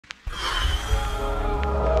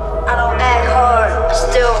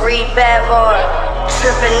free bad boy.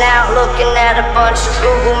 Tripping out, looking at a bunch of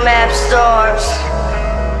Google Map stars.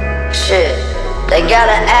 Shit, they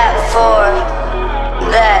got an app for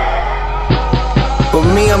that. But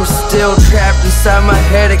me, I'm still trapped inside my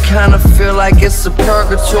head. It kinda feel like it's a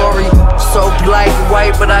purgatory. So black and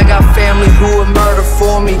white, but I got family who would murder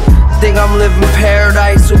for me. Think I'm living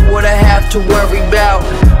paradise, or what I have to worry about.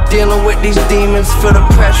 Dealing with these demons, feel the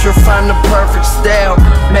pressure, find the perfect style.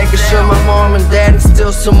 Making sure my mom and dad is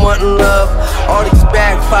still somewhat in love. All these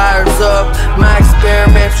backfires up my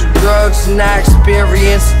experiments with drugs, and I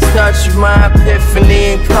experienced the touch of my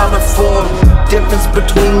epiphany in color form. Difference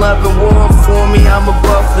between love and war for me, I'm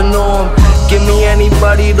above the norm. Give me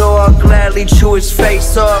anybody though, I'll gladly chew his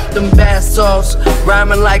face off. Them bath salts,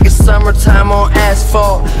 rhyming like it's summertime on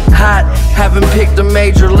asphalt. Hot, haven't picked a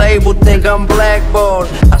major label, think I'm blackballed.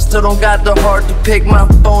 I still don't got the heart to pick my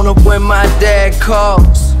phone up when my dad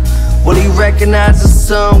calls. Will he recognize his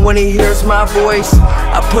son when he hears my voice?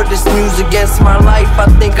 I put this music against my life, I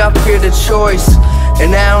think I fear the choice.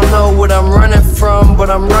 And I don't know what I'm running from, but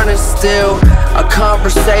I'm running still. I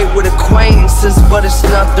conversate with acquaintances, but it's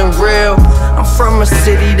nothing real. I'm from a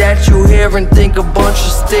city that you hear and think a bunch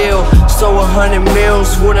of steel. So 100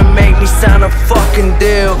 mils wouldn't make me sign a fucking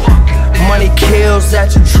deal. Money kills,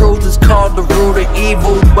 that your truth is called the root of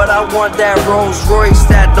evil. But I want that Rolls Royce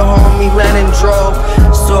that the homie Lennon drove.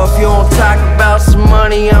 So if you don't talk about some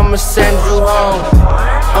money, I'ma send you home.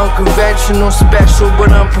 Unconventional, special,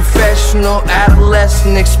 but unprofessional.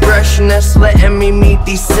 Adolescent expression that's letting me meet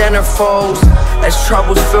these centerfolds. As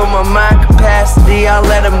troubles fill my mind capacity, I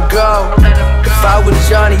let them go. If I was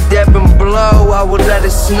Johnny Depp and Blow, I would let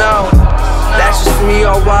it snow. That's just me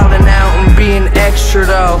all wildin' out and being extra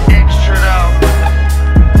though.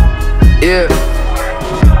 Yeah.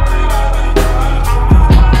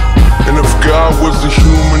 And if God was a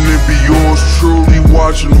human, it'd be yours truly.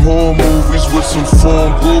 Watching horror movies with some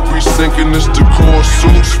foreign groupies, thinking this decor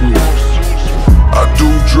suits me. I do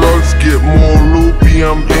drugs, get more loopy.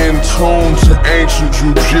 I'm in tune to ancient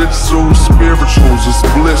jujitsu. Spirituals, it's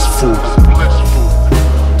blissful.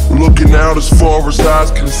 Looking out as far as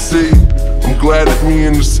eyes can see. I'm glad that me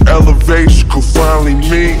in this elevation could finally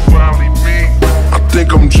meet. I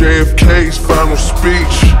think I'm JFK's final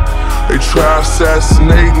speech. They try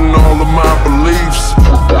assassinating all of my beliefs.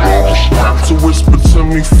 To whisper to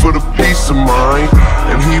me for the peace of mind.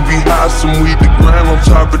 And he be high some weed to grind on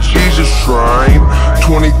top of Jesus' shrine.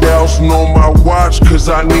 20,000 on my watch cause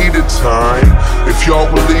I needed time. If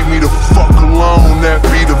y'all would leave me the fuck alone, that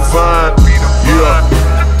be divine. Yeah.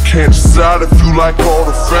 Can't decide if you like all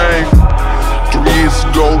the fame. 3 years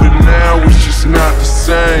ago to now, it's just not the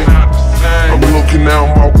same. I'm looking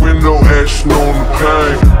out my window, ashing on the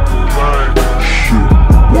pain. Shit,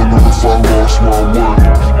 wonder if I lost my way.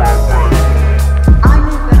 I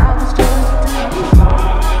knew that I was going to do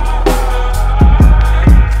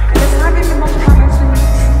because having the most comments in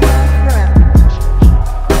forever.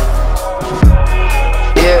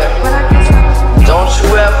 Yeah. Don't you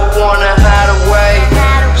ever wanna hide away?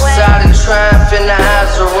 Silent triumph in the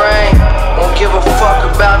eyes of rain. Won't give a fuck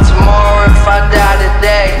about tomorrow if I die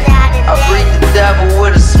today. I breathe the devil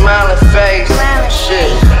with a smiling face.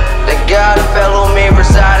 Shit, that God fell on me,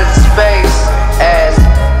 resided in space. As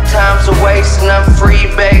time's a waste and I'm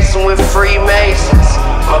freebasing with Freemasons.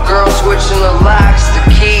 My girl switching the locks, the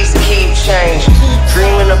keys keep changing.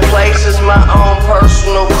 Dreaming of places, my own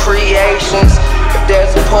personal creations. If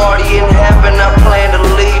there's a party in heaven, I plan to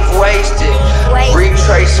leave wasted.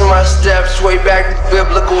 Retracing my steps way back to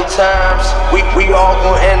biblical times. We all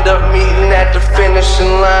gon' end up meeting at the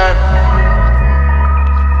finishing line.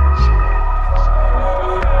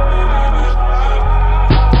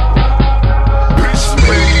 Bitch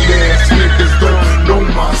made ass niggas don't know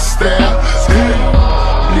my style.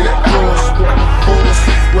 Yeah, girls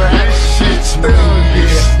where that shit's made.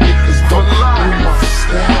 Ass niggas don't know my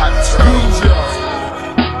style.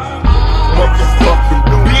 Motherfucking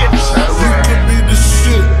bitch. You could be the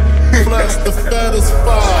shit, flash the fattest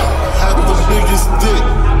fire, have the biggest dick,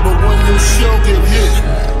 but when your show get hit,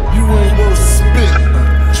 you ain't worth spit,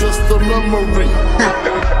 just a memory.